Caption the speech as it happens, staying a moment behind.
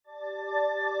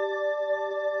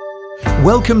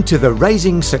Welcome to the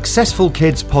Raising Successful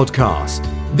Kids podcast.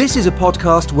 This is a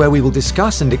podcast where we will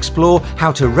discuss and explore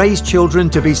how to raise children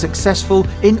to be successful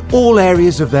in all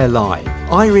areas of their life.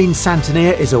 Irene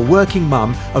Santonier is a working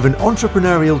mum of an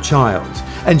entrepreneurial child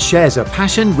and shares a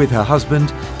passion with her husband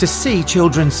to see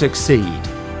children succeed.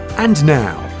 And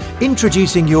now,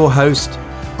 introducing your host,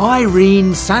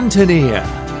 Irene Santonier.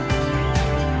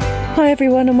 Hi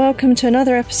everyone, and welcome to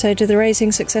another episode of the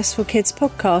Raising Successful Kids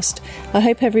podcast. I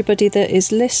hope everybody that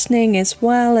is listening is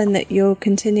well and that you're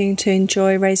continuing to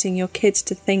enjoy raising your kids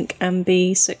to think and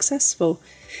be successful.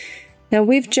 Now,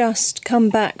 we've just come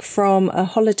back from a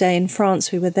holiday in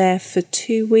France. We were there for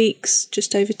 2 weeks,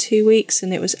 just over 2 weeks,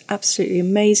 and it was absolutely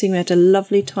amazing. We had a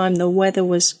lovely time. The weather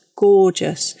was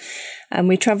gorgeous, and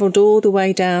we travelled all the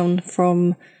way down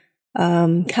from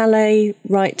Calais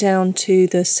right down to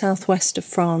the southwest of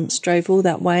France, drove all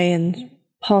that way and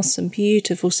passed some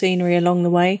beautiful scenery along the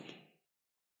way.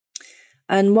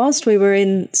 And whilst we were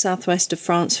in southwest of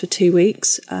France for 2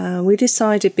 weeks, we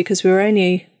decided, because we were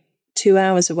only 2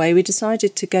 hours away, we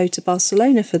decided to go to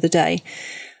Barcelona for the day.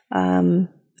 And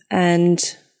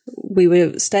we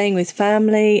were staying with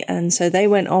family, and so they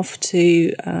went off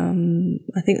to,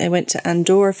 I think they went to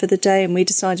Andorra for the day, and we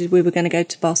decided we were going to go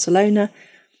to Barcelona.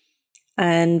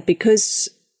 And because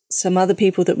some other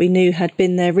people that we knew had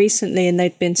been there recently and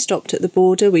they'd been stopped at the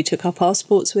border, we took our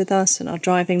passports with us and our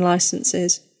driving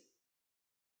licenses.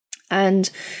 And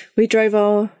we drove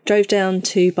down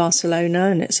to Barcelona,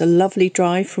 and it's a lovely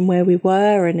drive from where we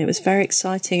were, and it was very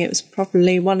exciting. It was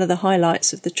probably one of the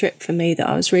highlights of the trip for me, that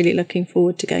I was really looking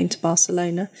forward to going to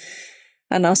Barcelona.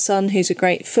 And our son, who's a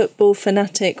great football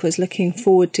fanatic, was looking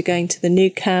forward to going to the Nou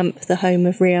Camp, the home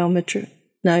of Real Madrid.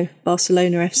 No,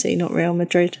 Barcelona FC, not Real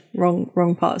Madrid.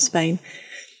 Wrong part of Spain.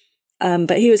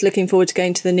 But he was looking forward to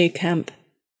going to the Nou Camp.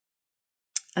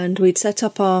 And we'd set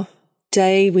up our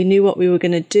day. We knew what we were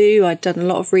going to do. I'd done a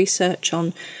lot of research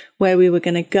on where we were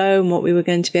going to go and what we were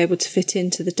going to be able to fit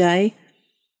into the day.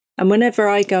 And whenever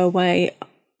I go away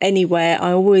anywhere,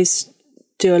 I always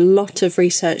do a lot of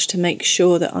research to make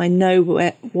sure that I know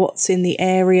what's in the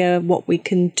area, what we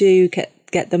can do,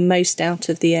 get the most out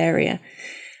of the area.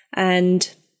 And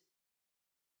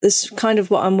this is kind of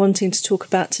what I'm wanting to talk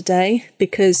about today,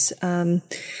 because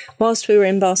whilst we were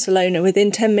in Barcelona,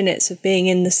 within 10 minutes of being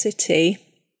in the city,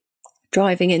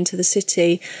 driving into the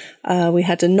city, we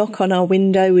had a knock on our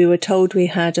window. We were told we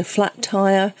had a flat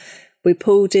tyre. We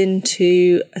pulled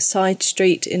into a side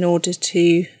street in order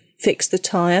to fix the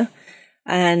tyre.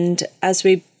 And as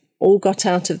we all got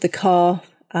out of the car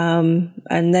and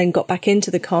then got back into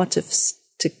the car to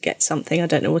get something, I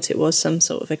don't know what it was, some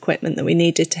sort of equipment that we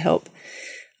needed to help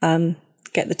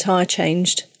get the tyre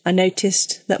changed, I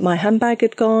noticed that my handbag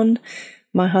had gone,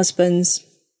 my husband's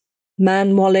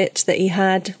man wallet that he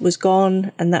had was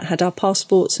gone, and that had our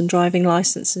passports and driving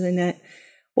licenses in it.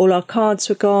 All our cards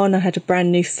were gone. I had a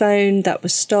brand new phone that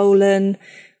was stolen.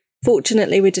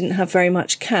 Fortunately, we didn't have very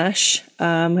much cash. We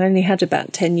only had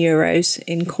about 10 euros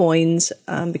in coins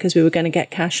because we were going to get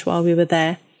cash while we were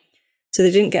there. So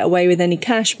they didn't get away with any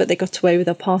cash, but they got away with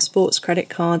our passports, credit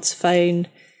cards, phone,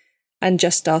 and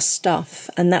just our stuff.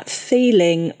 And that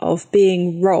feeling of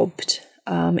being robbed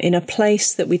in a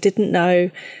place that we didn't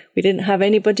know, we didn't have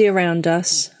anybody around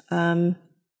us.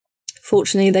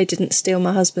 Fortunately, they didn't steal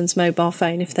my husband's mobile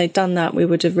phone. If they'd done that, we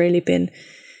would have really been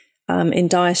in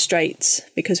dire straits,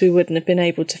 because we wouldn't have been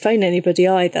able to phone anybody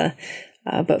either.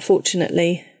 But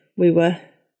fortunately, we were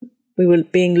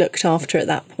being looked after at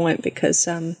that point, because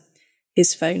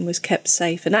his phone was kept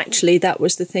safe. And actually, that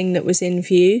was the thing that was in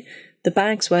view. The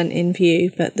bags weren't in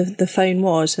view, but the phone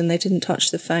was, and they didn't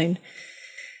touch the phone.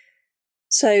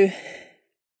 So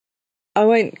I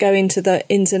won't go into the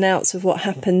ins and outs of what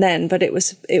happened then, but it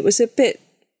was a bit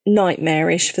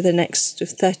nightmarish for the next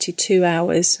 32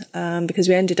 hours because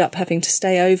we ended up having to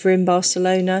stay over in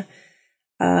Barcelona.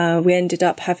 We ended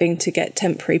up having to get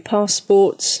temporary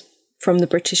passports from the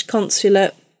British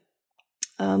consulate,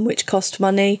 which cost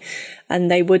money, and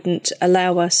they wouldn't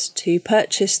allow us to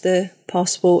purchase the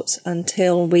passports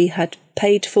until we had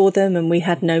paid for them, and we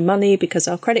had no money because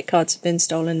our credit cards had been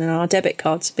stolen and our debit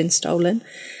cards had been stolen.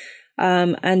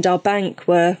 And our bank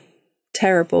were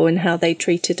terrible in how they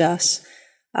treated us.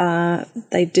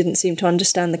 They didn't seem to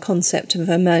understand the concept of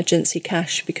emergency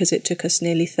cash, because it took us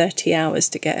nearly 30 hours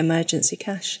to get emergency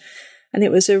cash. And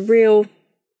it was a real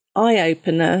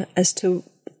eye-opener as to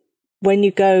when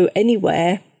you go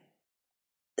anywhere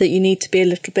that you need to be a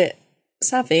little bit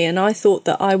savvy. And I thought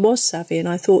that I was savvy, and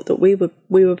I thought that we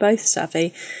were both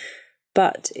savvy,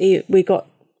 but we got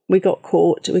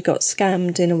caught, we got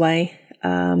scammed in a way.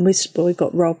 We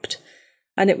got robbed,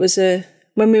 and it was a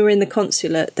when we were in the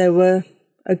consulate, there were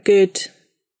a good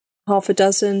half a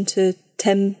dozen to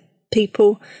 10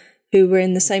 people who were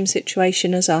in the same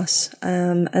situation as us.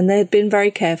 And they had been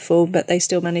very careful, but they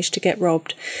still managed to get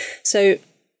robbed. So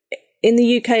in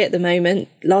the UK at the moment,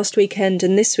 last weekend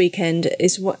and this weekend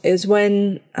is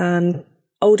when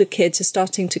older kids are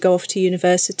starting to go off to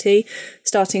university,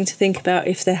 starting to think about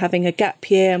if they're having a gap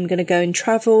year, I'm going to go and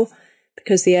travel,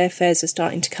 because the airfares are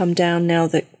starting to come down now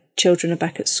that children are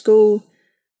back at school.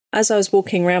 As I was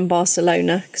walking around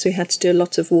Barcelona, because we had to do a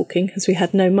lot of walking because we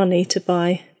had no money to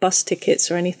buy bus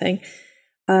tickets or anything,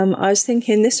 I was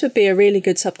thinking this would be a really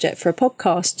good subject for a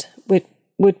podcast,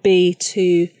 would be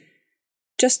to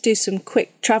just do some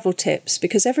quick travel tips,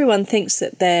 because everyone thinks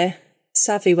that they're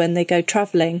savvy when they go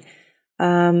travelling,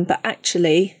 but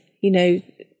actually,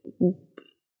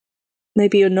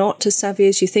 maybe you're not as savvy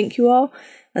as you think you are.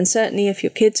 And certainly if your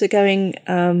kids are going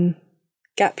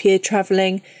gap year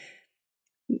travelling,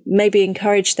 maybe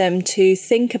encourage them to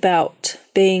think about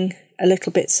being a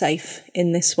little bit safe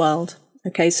in this world.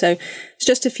 Okay, so it's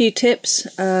just a few tips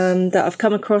that I've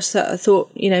come across that I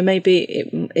thought,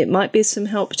 maybe it might be some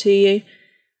help to you.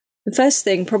 The first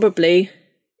thing probably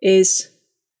is,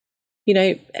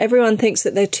 everyone thinks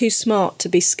that they're too smart to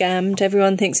be scammed.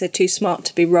 Everyone thinks they're too smart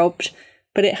to be robbed,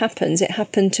 but it happens. It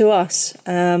happened to us.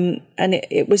 And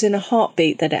it was in a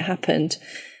heartbeat that it happened.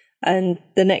 And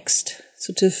the next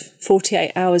sort of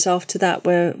 48 hours after that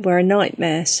were a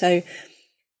nightmare. So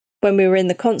when we were in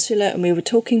the consulate and we were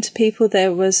talking to people,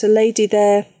 there was a lady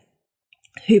there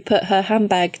who put her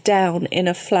handbag down in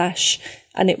a flash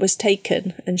and it was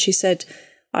taken. And she said,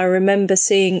 I remember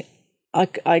seeing,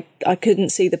 I couldn't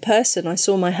see the person. I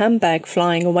saw my handbag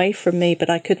flying away from me, but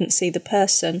I couldn't see the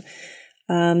person.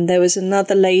 There was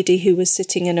another lady who was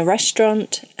sitting in a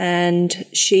restaurant and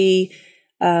she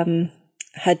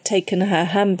had taken her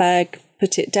handbag,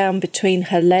 put it down between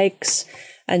her legs,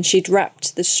 and she'd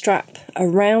wrapped the strap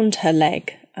around her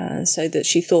leg so that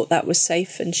she thought that was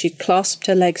safe, and she'd clasped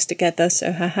her legs together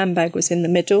so her handbag was in the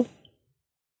middle.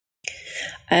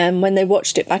 And when they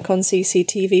watched it back on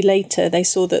CCTV later, they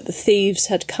saw that the thieves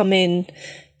had come in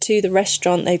to the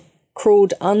restaurant. They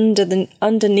crawled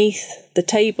underneath the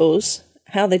tables.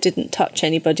 How they didn't touch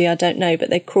anybody, I don't know, but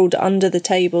they crawled under the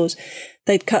tables.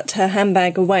 They'd cut her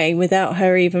handbag away without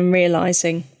her even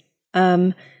realising.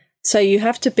 So you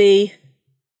have to be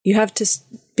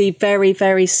very,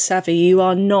 very savvy. You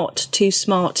are not too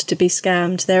smart to be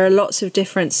scammed. There are lots of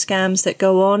different scams that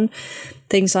go on.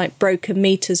 Things like broken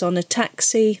meters on a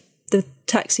taxi. The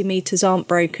taxi meters aren't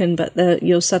broken, but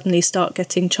you'll suddenly start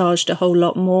getting charged a whole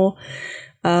lot more.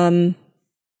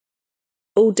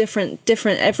 All different.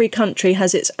 Every country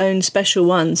has its own special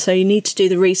one. So you need to do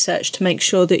the research to make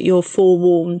sure that you're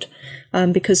forewarned,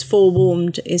 because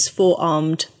forewarned is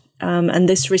forearmed. And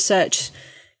this research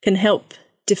can help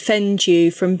defend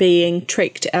you from being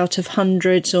tricked out of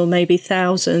hundreds or maybe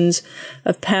thousands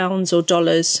of pounds or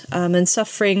dollars, and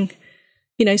suffering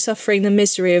the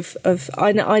misery of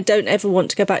I don't ever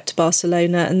want to go back to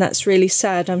Barcelona, and that's really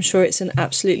sad. I'm sure it's an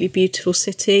absolutely beautiful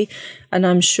city, and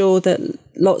I'm sure that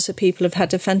lots of people have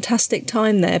had a fantastic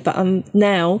time there, but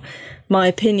now my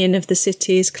opinion of the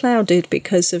city is clouded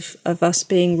because of us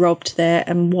being robbed there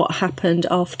and what happened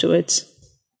afterwards.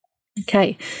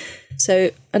 Okay,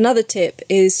 so another tip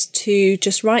is to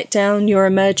just write down your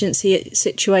emergency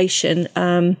situation.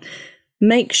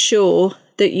 Make sure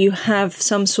that you have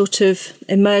some sort of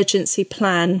emergency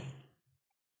plan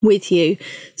with you.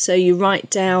 So you write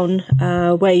down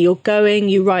where you're going.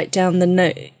 You write down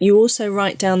you also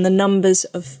write down the numbers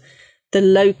of the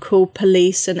local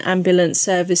police and ambulance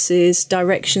services,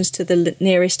 directions to the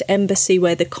nearest embassy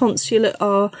where the consulate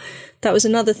are. That was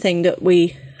another thing that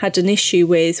we had an issue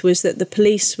with, was that the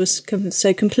police was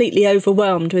so completely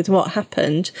overwhelmed with what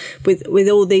happened, with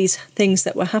all these things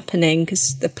that were happening,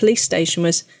 because the police station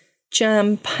was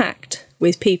jam-packed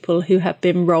with people who had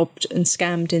been robbed and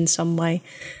scammed in some way.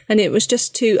 And it was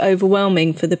just too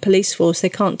overwhelming for the police force. They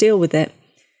can't deal with it.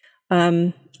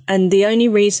 And the only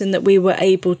reason that we were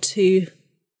able to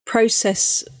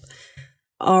process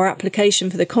our application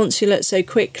for the consulate so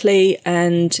quickly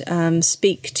and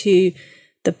speak to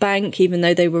the bank, even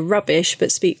though they were rubbish,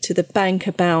 but speak to the bank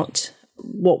about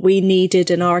what we needed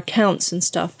and our accounts and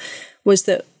stuff, was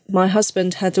that my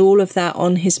husband had all of that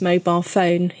on his mobile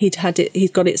phone. He'd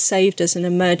got it saved as an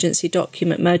emergency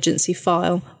document, emergency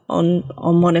file on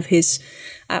one of his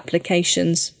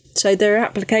applications. So there are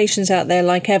applications out there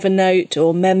like Evernote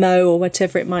or Memo or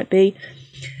whatever it might be.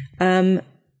 And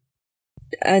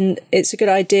it's a good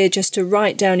idea just to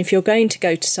write down, if you're going to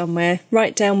go to somewhere,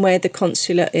 write down where the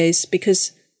consulate is,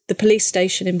 because the police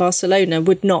station in Barcelona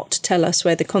would not tell us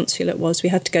where the consulate was. We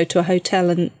had to go to a hotel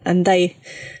and they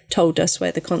told us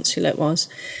where the consulate was.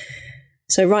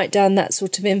 So write down that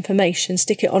sort of information,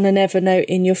 stick it on an Evernote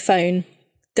in your phone.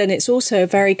 Then it's also a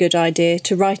very good idea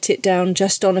to write it down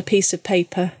just on a piece of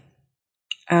paper,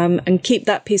 and keep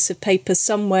that piece of paper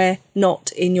somewhere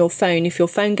not in your phone. If your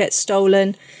phone gets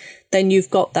stolen, then you've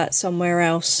got that somewhere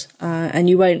else, and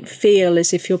you won't feel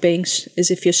as if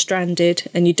you're stranded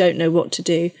and you don't know what to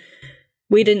do.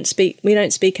 We don't speak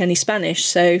any Spanish,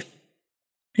 so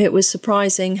it was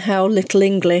surprising how little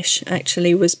English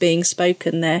actually was being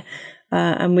spoken there,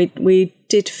 and we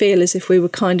did feel as if we were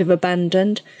kind of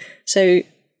abandoned. So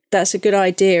that's a good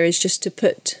idea, is just to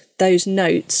put those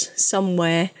notes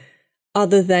somewhere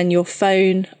other than your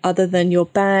phone, other than your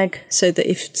bag, so that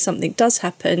if something does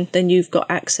happen, then you've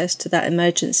got access to that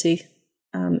emergency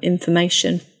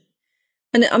information.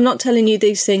 And I'm not telling you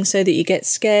these things so that you get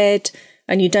scared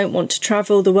and you don't want to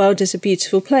travel. The world is a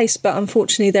beautiful place, but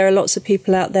unfortunately there are lots of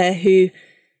people out there who,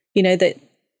 that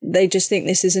they just think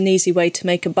this is an easy way to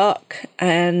make a buck,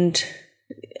 and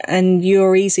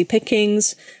you're easy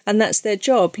pickings, and that's their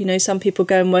job. Some people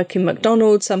go and work in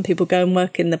McDonald's, some people go and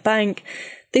work in the bank.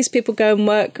 These people go and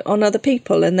work on other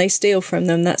people and they steal from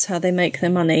them. That's how they make their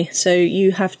money. So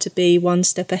you have to be one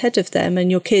step ahead of them,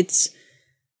 and your kids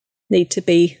need to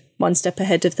be one step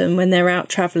ahead of them when they're out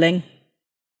travelling.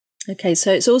 Okay,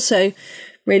 so it's also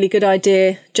really good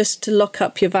idea just to lock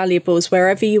up your valuables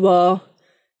wherever you are.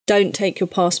 Don't take your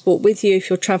passport with you if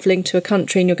you're travelling to a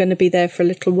country and you're going to be there for a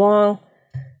little while.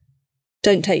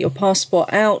 Don't take your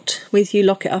passport out with you.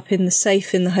 Lock it up in the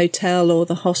safe in the hotel or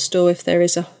the hostel if there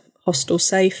is a hostel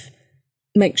safe.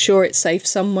 Make sure it's safe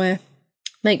somewhere.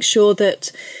 Make sure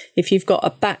that if you've got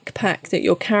a backpack that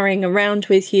you're carrying around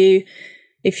with you,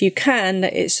 if you can,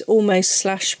 that it's almost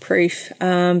slash proof,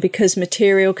 because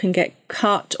material can get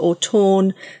cut or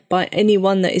torn by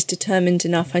anyone that is determined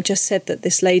enough. I just said that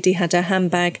this lady had her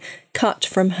handbag cut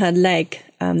from her leg.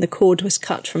 The cord was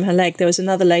cut from her leg. There was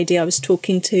another lady I was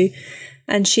talking to,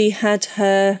 and she had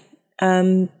her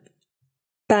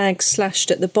bag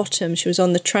slashed at the bottom. She was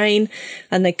on the train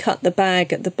and they cut the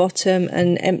bag at the bottom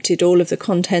and emptied all of the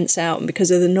contents out. And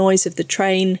because of the noise of the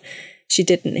train, she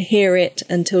didn't hear it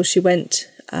until she went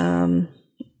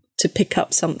to pick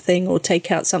up something or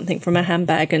take out something from her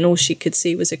handbag, and all she could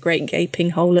see was a great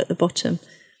gaping hole at the bottom.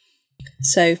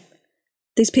 So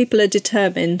these people are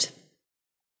determined.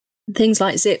 Things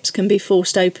like zips can be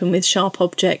forced open with sharp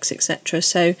objects, etc.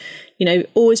 So,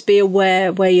 always be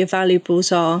aware where your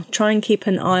valuables are. Try and keep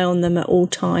an eye on them at all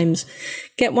times.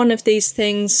 Get one of these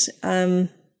things.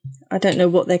 I don't know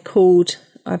what they're called.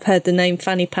 I've heard the name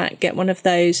fanny pack. Get one of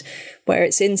those where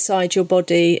it's inside your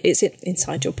body. It's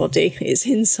inside your body. It's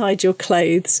inside your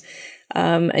clothes.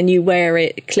 And you wear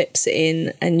it, clips it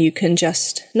in, and you can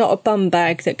just, not a bum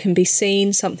bag that can be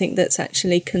seen, something that's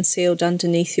actually concealed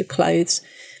underneath your clothes.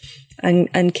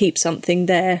 And keep something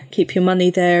there, keep your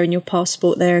money there and your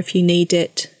passport there if you need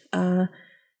it,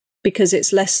 because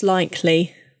it's less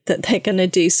likely that they're going to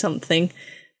do something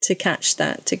to catch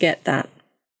that, to get that.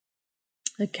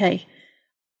 Okay.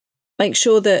 Make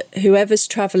sure that whoever's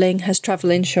travelling has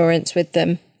travel insurance with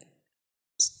them,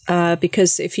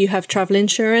 because if you have travel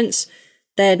insurance,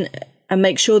 then and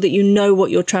make sure that you know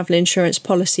what your travel insurance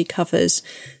policy covers.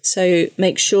 So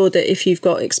make sure that if you've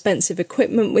got expensive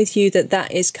equipment with you,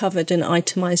 that is covered and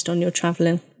itemised on your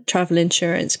travel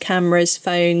insurance. Cameras,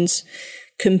 phones,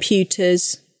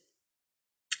 computers,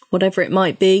 whatever it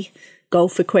might be,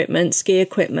 golf equipment, ski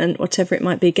equipment, whatever it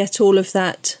might be. Get all of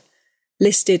that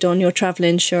listed on your travel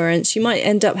insurance. You might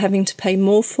end up having to pay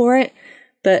more for it,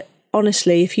 but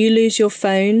honestly, if you lose your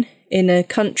phone in a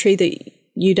country that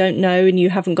you don't know and you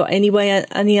haven't got any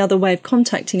other way of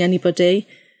contacting anybody,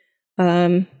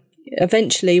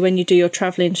 eventually when you do your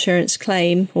travel insurance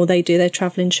claim, or they do their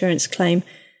travel insurance claim,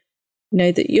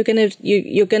 that you're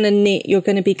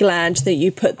going to be glad that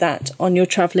you put that on your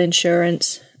travel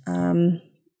insurance,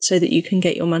 so that you can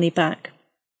get your money back.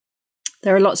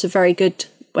 There are lots of very good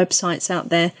websites out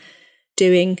there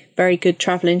doing very good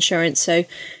travel insurance, so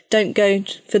don't go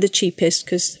for the cheapest,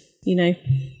 because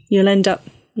you'll end up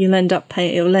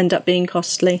paying. It will end up being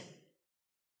costly.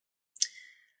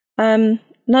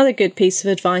 Another good piece of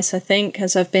advice, I think,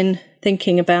 as I've been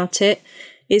thinking about it,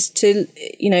 is to,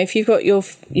 if you've got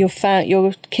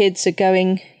your kids are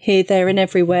going here, there, and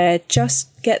everywhere,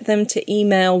 just get them to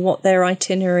email what their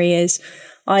itinerary is,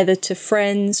 either to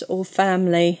friends or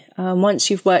family. Once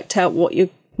you've worked out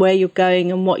where you're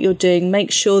going and what you're doing,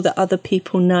 make sure that other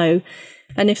people know.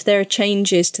 And if there are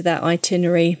changes to that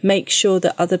itinerary, make sure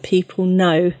that other people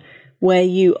know where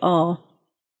you are.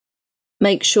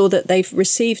 make sure that they've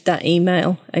received that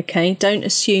email, okay? Don't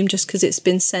assume just because it's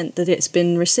been sent that it's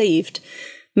been received.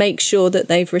 Make sure that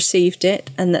they've received it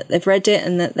and that they've read it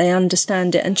and that they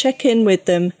understand it, and check in with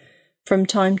them from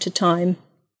time to time.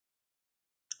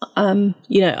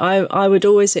 I would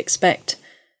always expect,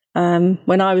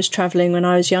 when I was travelling, when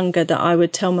I was younger, that I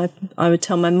would tell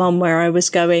my mum where I was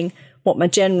going, what my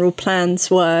general plans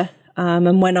were,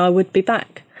 and when I would be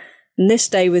back. In this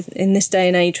day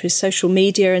and age with social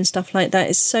media and stuff like that,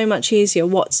 it's so much easier.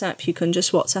 WhatsApp, you can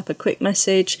just WhatsApp a quick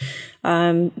message.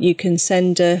 You can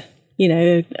send an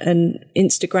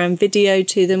Instagram video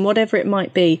to them, whatever it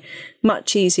might be.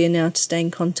 Much easier now to stay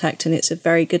in contact, and it's a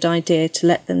very good idea to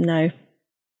let them know.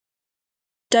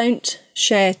 Don't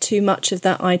share too much of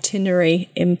that itinerary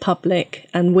in public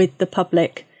and with the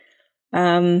public.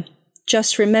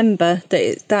 Just remember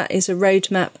that that is a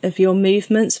roadmap of your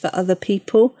movements for other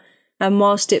people. And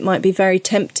whilst it might be very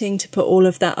tempting to put all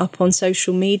of that up on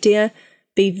social media,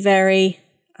 be very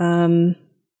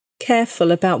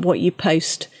careful about what you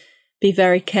post. Be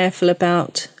very careful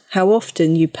about how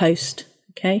often you post,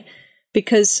 okay?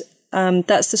 Because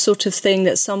that's the sort of thing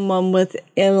that someone with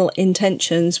ill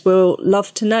intentions will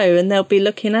love to know, and they'll be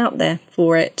looking out there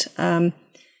for it.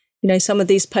 Some of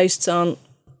these posts aren't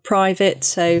private,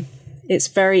 so it's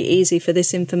very easy for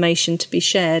this information to be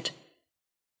shared.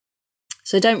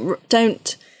 So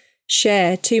don't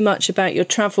share too much about your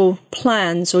travel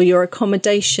plans or your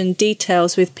accommodation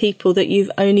details with people that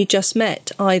you've only just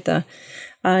met either.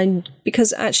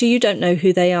 Because actually you don't know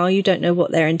who they are, you don't know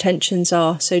what their intentions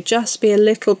are. So just be a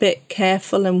little bit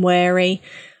careful and wary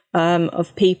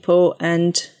of people,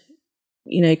 and,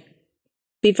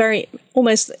 be very,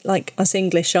 almost like us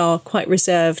English are, quite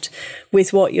reserved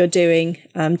with what you're doing.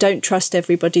 Don't trust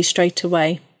everybody straight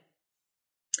away.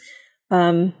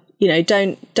 Don't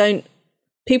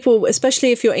people,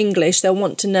 especially if you're English, they'll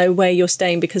want to know where you're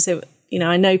staying because,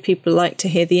 I know people like to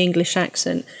hear the English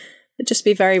accent, but just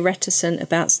be very reticent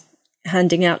about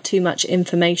handing out too much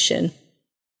information.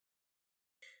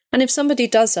 And if somebody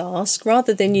does ask,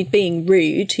 rather than you being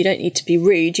rude, you don't need to be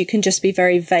rude, you can just be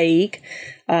very vague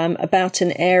about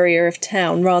an area of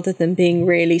town rather than being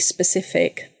really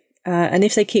specific. And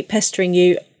if they keep pestering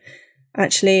you,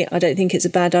 actually, I don't think it's a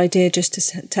bad idea just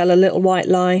to tell a little white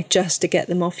lie just to get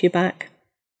them off your back.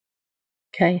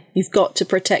 Okay, you've got to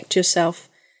protect yourself.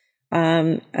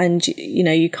 And,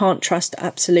 you can't trust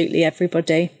absolutely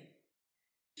everybody.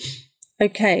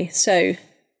 Okay, so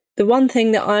the one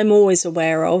thing that I'm always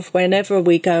aware of whenever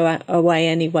we go away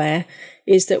anywhere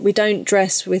is that we don't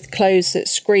dress with clothes that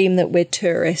scream that we're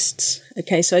tourists.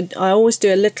 Okay, so I always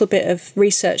do a little bit of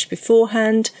research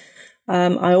beforehand.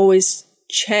 I always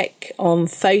check on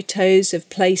photos of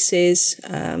places.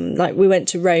 Like we went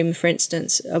to Rome, for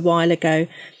instance, a while ago.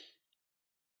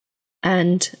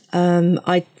 And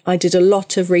I did a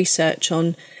lot of research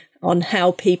on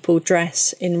how people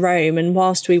dress in Rome. And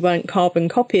whilst we weren't carbon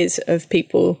copies of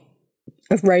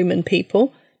Roman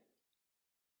people,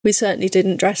 we certainly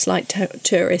didn't dress like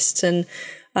tourists. And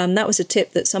that was a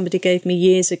tip that somebody gave me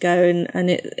years ago, and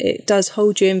it does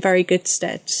hold you in very good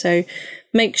stead. So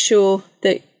make sure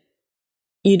that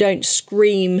you don't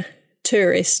scream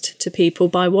tourist to people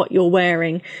by what you're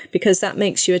wearing, because that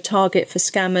makes you a target for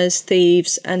scammers,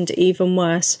 thieves, and even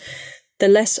worse. The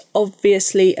less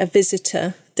obviously a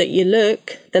visitor that you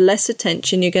look, the less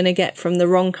attention you're going to get from the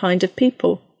wrong kind of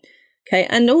people. Okay,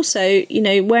 and also,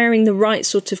 wearing the right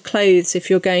sort of clothes if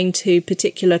you're going to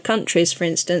particular countries, for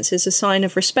instance, is a sign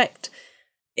of respect.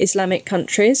 Islamic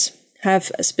countries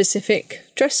have specific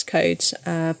dress codes.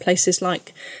 Places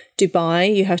like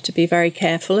Dubai, you have to be very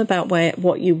careful about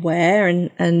what you wear,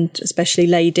 and especially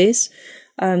ladies.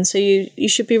 So you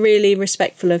should be really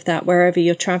respectful of that wherever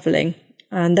you're travelling.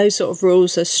 And those sort of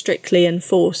rules are strictly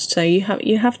enforced. So you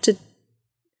have to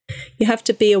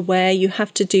be aware. You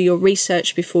have to do your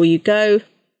research before you go,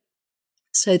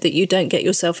 so that you don't get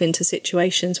yourself into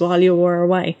situations while you're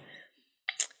away.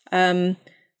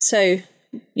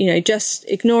 Just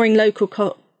ignoring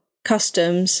local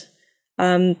customs.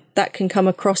 That can come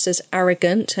across as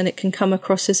arrogant, and it can come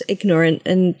across as ignorant,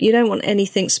 and you don't want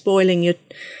anything spoiling your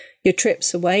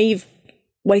trips away. You've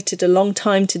waited a long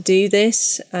time to do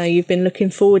this. You've been looking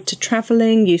forward to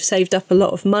travelling. You've saved up a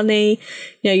lot of money.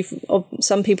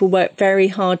 Some people work very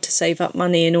hard to save up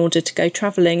money in order to go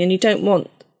travelling, and you don't want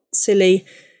silly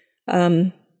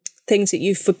things that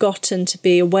you've forgotten to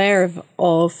be aware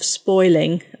of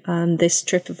spoiling this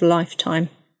trip of a lifetime.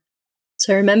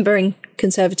 So remember, in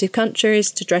conservative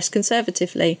countries, to dress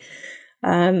conservatively.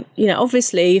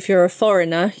 Obviously, if you're a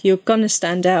foreigner, you're going to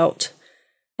stand out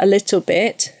a little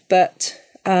bit, but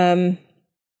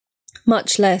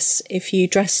much less if you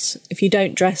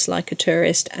don't dress like a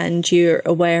tourist and you're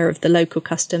aware of the local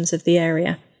customs of the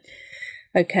area.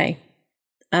 Okay.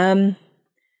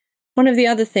 One of the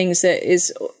other things that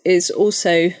is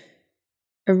also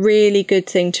a really good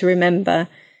thing to remember,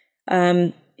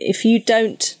 if you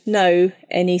don't know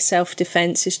any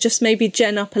self-defense, is just maybe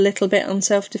gen up a little bit on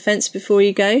self-defense before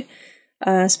you go,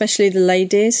 especially the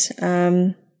ladies,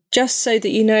 just so that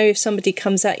you know if somebody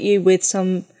comes at you with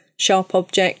some sharp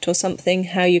object or something,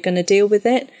 how you're going to deal with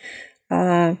it.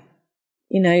 There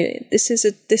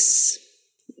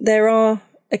are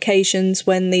occasions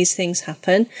when these things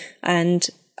happen, and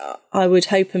I would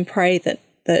hope and pray that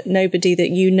nobody that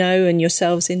you know, and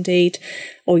yourselves indeed,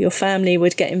 or your family,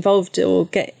 would get involved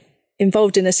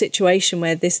in a situation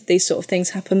where these sort of things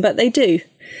happen, but they do.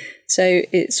 So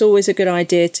it's always a good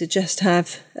idea to just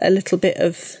have a little bit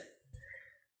of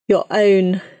your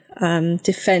own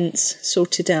defence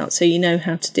sorted out, so you know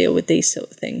how to deal with these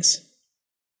sort of things.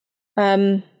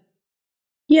 And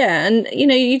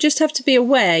you just have to be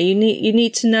aware. You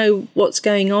need to know what's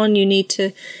going on. You need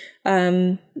to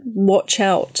watch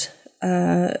out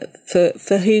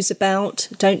for who's about.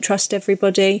 Don't trust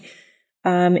everybody.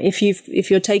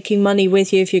 If you're taking money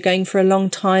with you, if you're going for a long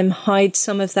time, hide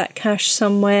some of that cash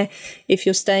somewhere. If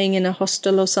you're staying in a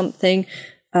hostel or something,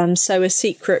 sew a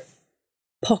secret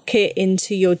pocket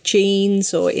into your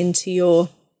jeans or into your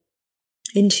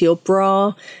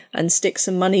bra and stick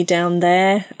some money down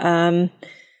there.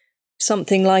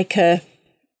 Something like for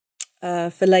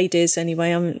ladies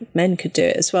anyway, men could do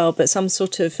it as well, but some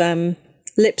sort of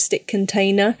lipstick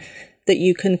container that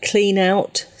you can clean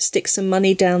out, stick some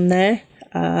money down there,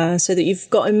 so that you've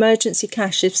got emergency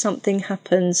cash if something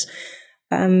happens.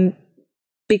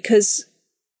 Because,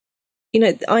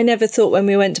 I never thought when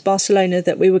we went to Barcelona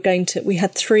that we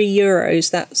had €3.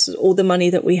 That's all the money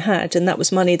that we had. And that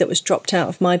was money that was dropped out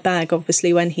of my bag,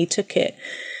 obviously, when he took it.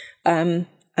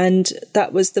 And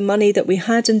that was the money that we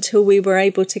had until we were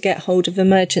able to get hold of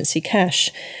emergency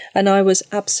cash. And I was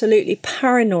absolutely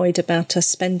paranoid about us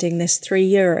spending this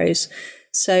 €3.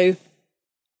 So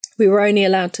we were only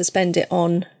allowed to spend it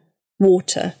on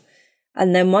water.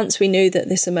 And then once we knew that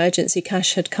this emergency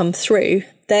cash had come through,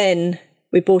 then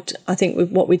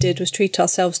what we did was treat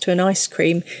ourselves to an ice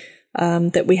cream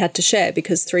that we had to share,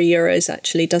 because €3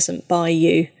 actually doesn't buy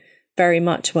you very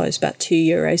much. Well, it's about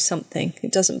 €2 something.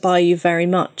 It doesn't buy you very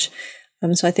much.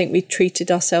 So I think we treated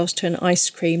ourselves to an ice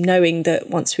cream, knowing that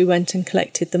once we went and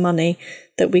collected the money,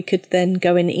 that we could then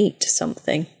go and eat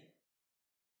something.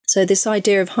 So this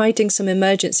idea of hiding some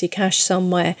emergency cash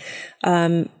somewhere,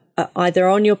 either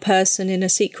on your person in a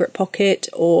secret pocket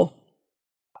or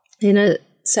in a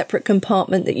separate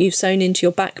compartment that you've sewn into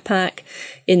your backpack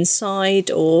inside,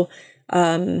 or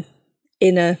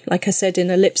in a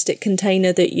lipstick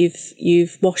container that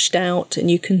you've washed out, and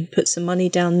you can put some money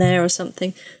down there or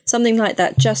something like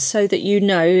that, just so that you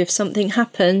know if something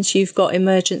happens, you've got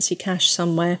emergency cash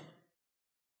somewhere.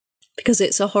 Because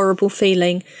it's a horrible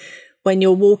feeling when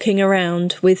you're walking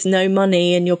around with no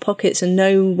money in your pockets and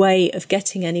no way of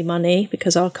getting any money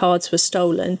because our cards were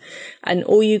stolen, and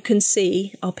all you can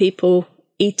see are people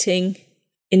eating,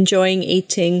 enjoying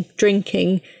eating,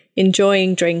 drinking,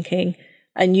 enjoying drinking,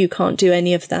 and you can't do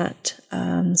any of that.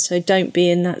 So don't be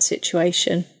in that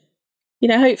situation.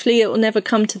 Hopefully it will never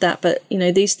come to that, but,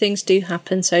 these things do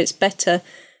happen, so it's better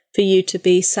for you to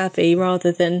be savvy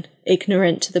rather than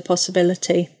ignorant to the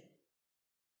possibility.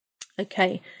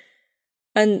 Okay.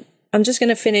 And I'm just going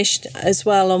to finish as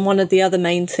well on one of the other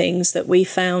main things that we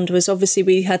found was, obviously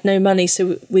we had no money,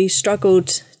 so we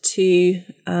struggled to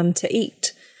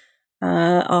eat.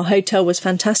 Our hotel was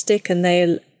fantastic,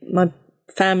 and my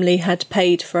family had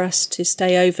paid for us to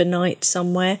stay overnight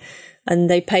somewhere, and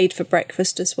they paid for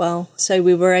breakfast as well. So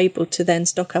we were able to then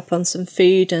stock up on some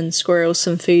food and squirrel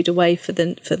some food away for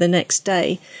the next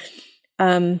day.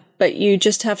 But you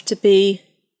just have to be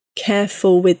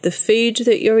careful with the food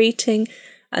that you're eating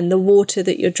and the water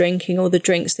that you're drinking or the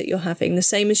drinks that you're having, the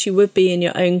same as you would be in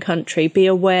your own country. Be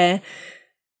aware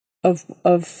of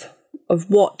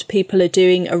what people are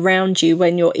doing around you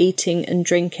when you're eating and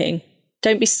drinking.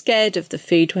 Don't be scared of the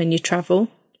food when you travel.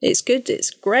 It's good, it's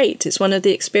great. It's one of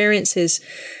the experiences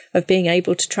of being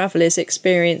able to travel, is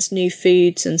experience new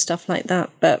foods and stuff like that.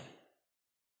 But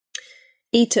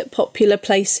eat at popular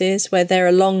places where there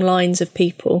are long lines of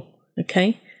people,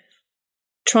 okay?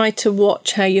 Try to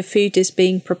watch how your food is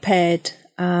being prepared.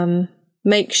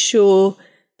 Make sure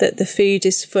that the food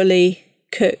is fully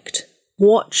cooked.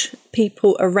 Watch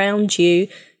people around you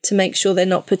to make sure they're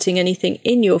not putting anything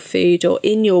in your food or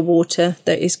in your water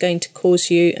that is going to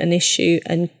cause you an issue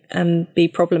and be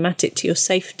problematic to your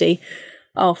safety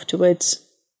afterwards.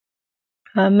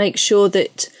 Make sure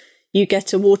that you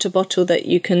get a water bottle that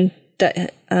you can,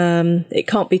 it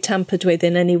can't be tampered with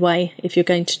in any way if you're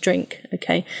going to drink.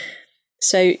 Okay.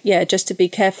 So yeah, just to be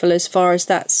careful as far as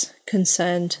that's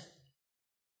concerned.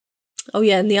 Oh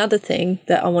yeah, and the other thing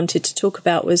that I wanted to talk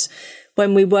about was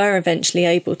when we were eventually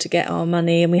able to get our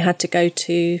money and we had to go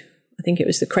to, I think it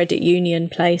was the credit union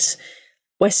place,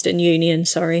 Western Union,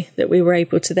 that we were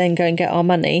able to then go and get our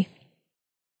money.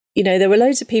 You know, there were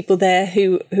loads of people there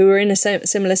who were in a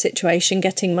similar situation,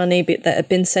 getting money that had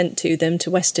been sent to them,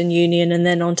 to Western Union and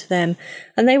then on to them.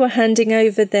 And they were handing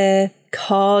over their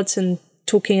cards and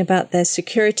talking about their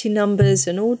security numbers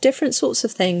and all different sorts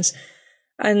of things.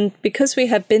 And because we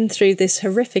had been through this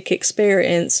horrific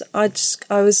experience, I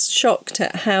was shocked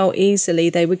at how easily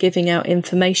they were giving out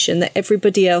information that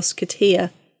everybody else could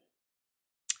hear.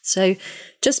 So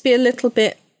just be a little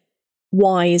bit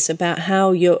wise about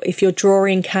how if you're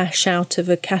drawing cash out of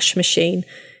a cash machine,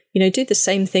 do the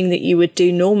same thing that you would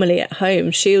do normally at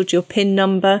home. Shield your PIN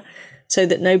number so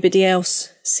that nobody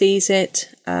else sees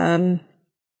it.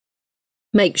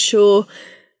 Make sure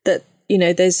that,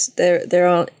 there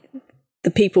aren't,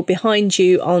 the people behind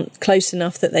you aren't close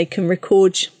enough that they can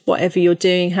record whatever you're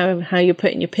doing, how you're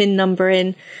putting your PIN number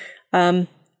in.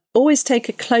 Always take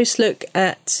a close look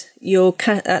at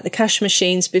at the cash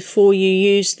machines before you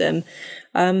use them.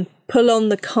 Pull on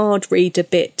the card reader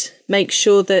bit. Make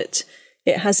sure that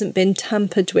it hasn't been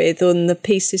tampered with and the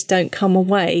pieces don't come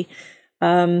away.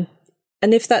 And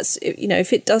if that's,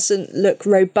 if it doesn't look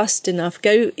robust enough,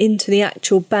 go into the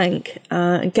actual bank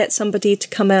and get somebody to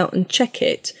come out and check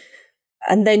it,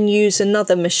 and then use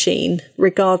another machine,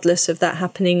 regardless of that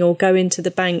happening, or go into the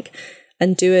bank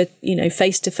and do a,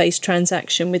 face-to-face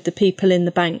transaction with the people in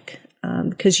the bank,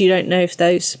 because you don't know if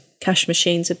those cash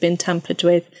machines have been tampered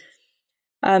with.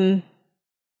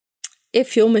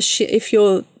 If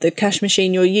the cash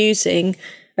machine you're using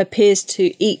appears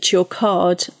to eat your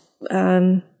card,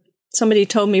 somebody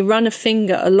told me run a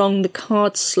finger along the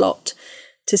card slot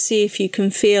to see if you can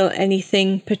feel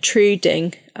anything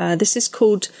protruding. This is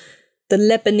called the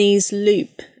Lebanese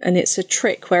loop, and it's a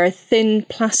trick where a thin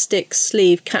plastic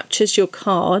sleeve captures your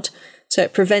card, so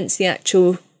it prevents the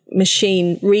actual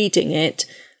machine reading it.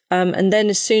 And then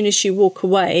as soon as you walk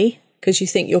away, because you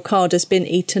think your card has been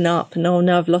eaten up and, oh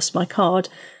no, I've lost my card,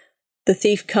 the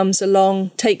thief comes along,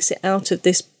 takes it out of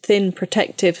this thin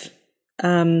protective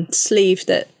sleeve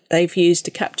that they've used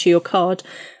to capture your card,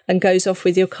 and goes off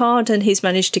with your card, and he's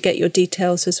managed to get your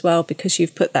details as well because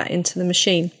you've put that into the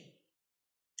machine.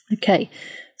 Okay,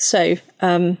 so,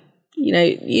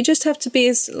 you just have to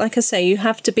be, like I say, you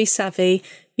have to be savvy,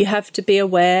 you have to be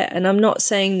aware, and I'm not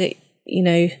saying that,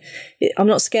 I'm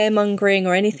not scaremongering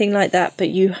or anything like that, but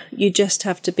you just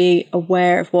have to be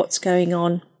aware of what's going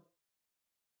on.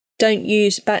 Don't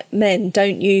use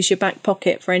your back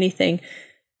pocket for anything.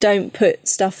 Don't put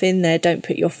stuff in there. Don't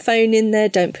put your phone in there.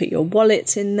 Don't put your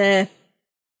wallets in there.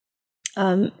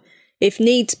 If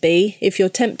needs be, if you're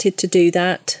tempted to do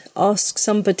that, ask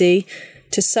somebody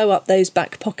to sew up those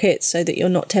back pockets so that you're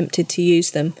not tempted to use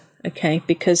them. Okay,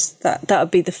 because that would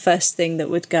be the first thing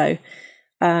that would go.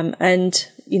 And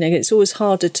it's always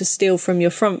harder to steal from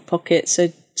your front pocket,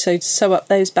 so sew up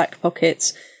those back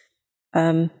pockets.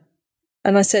 And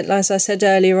as I said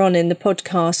earlier on in the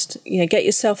podcast, get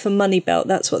yourself a money belt.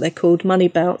 That's what they're called, money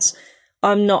belts.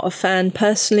 I'm not a fan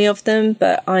personally of them,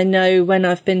 but I know when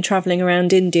I've been travelling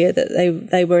around India that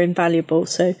they were invaluable.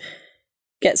 So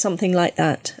get something like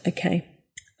that. Okay.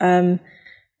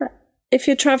 If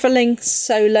you're travelling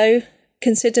solo,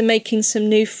 consider making some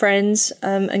new friends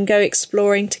and go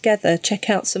exploring together. Check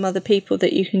out some other people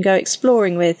that you can go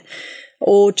exploring with,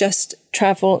 or just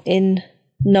travel in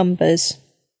numbers.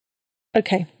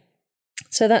 Okay,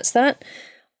 so that's that.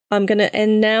 I'm going to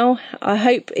end now. I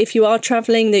hope if you are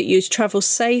travelling that you travel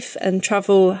safe and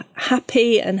travel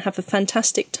happy and have a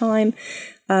fantastic time.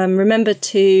 Remember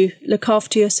to look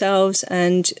after yourselves,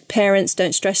 and parents,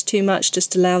 don't stress too much,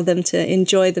 just allow them to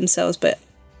enjoy themselves, but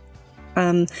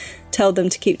tell them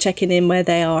to keep checking in where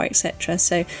they are, etc.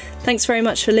 So thanks very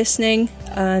much for listening,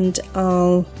 and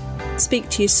I'll speak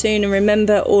to you soon. And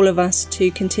remember, all of us,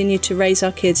 to continue to raise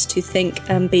our kids to think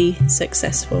and be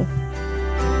successful.